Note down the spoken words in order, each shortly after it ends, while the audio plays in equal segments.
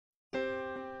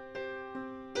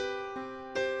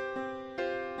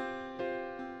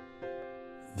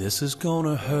This is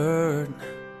gonna hurt.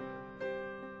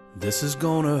 This is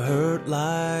gonna hurt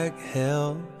like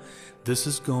hell. This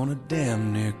is gonna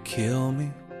damn near kill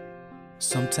me.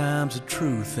 Sometimes the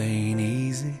truth ain't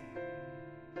easy.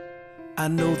 I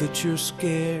know that you're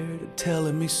scared of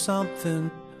telling me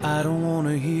something I don't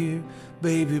wanna hear.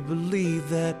 Baby, believe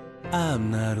that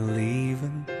I'm not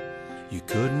leaving. You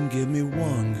couldn't give me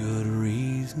one good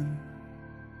reason.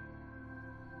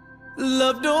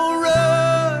 Love don't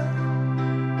run,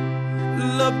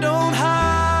 love don't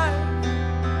hide.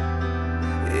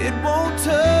 It won't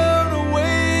turn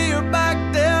away your back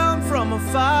down from a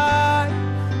fight.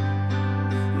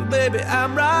 Baby,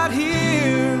 I'm right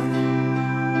here,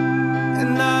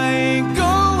 and I ain't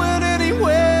going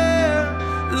anywhere.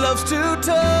 Love's too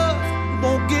tough,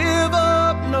 won't give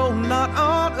up, no, not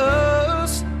on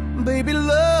us. Baby,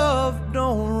 love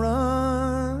don't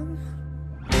run.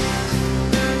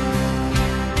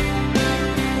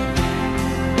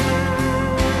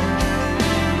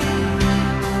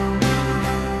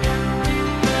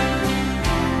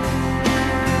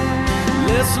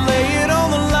 Let's lay it on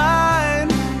the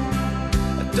line.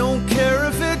 I don't care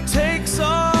if it takes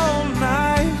all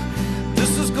night.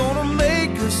 This is gonna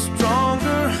make us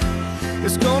stronger.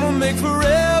 It's gonna make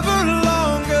forever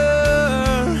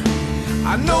longer.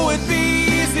 I know it'd be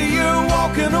easier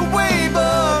walking away,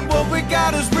 but what we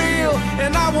got is real,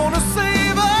 and I wanna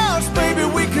save us. Baby,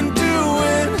 we can do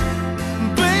it.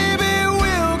 Baby,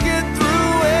 we'll get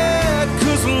through it.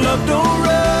 'Cause love don't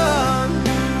run,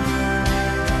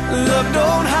 love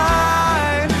don't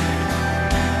hide.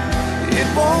 It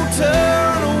won't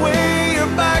turn away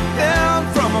your back down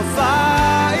from a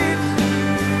fight.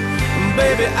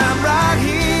 Baby, I'm right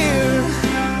here,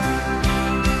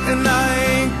 and I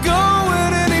ain't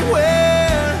going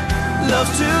anywhere.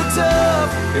 Love's too tough,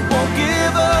 it won't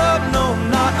give up, no,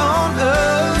 not on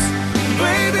us.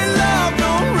 Baby, love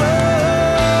don't run.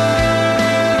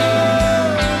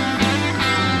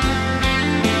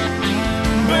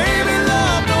 Baby,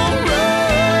 love don't run.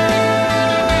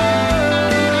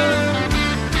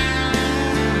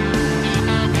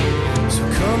 So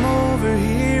come over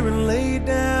here and lay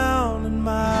down in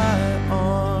my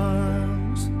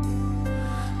arms.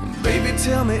 Baby,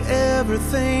 tell me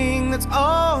everything that's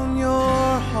on your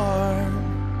heart.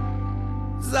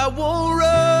 'Cause I won't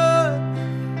run,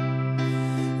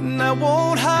 and I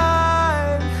won't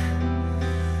hide.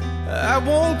 I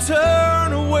won't turn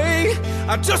away.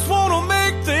 I just wanna make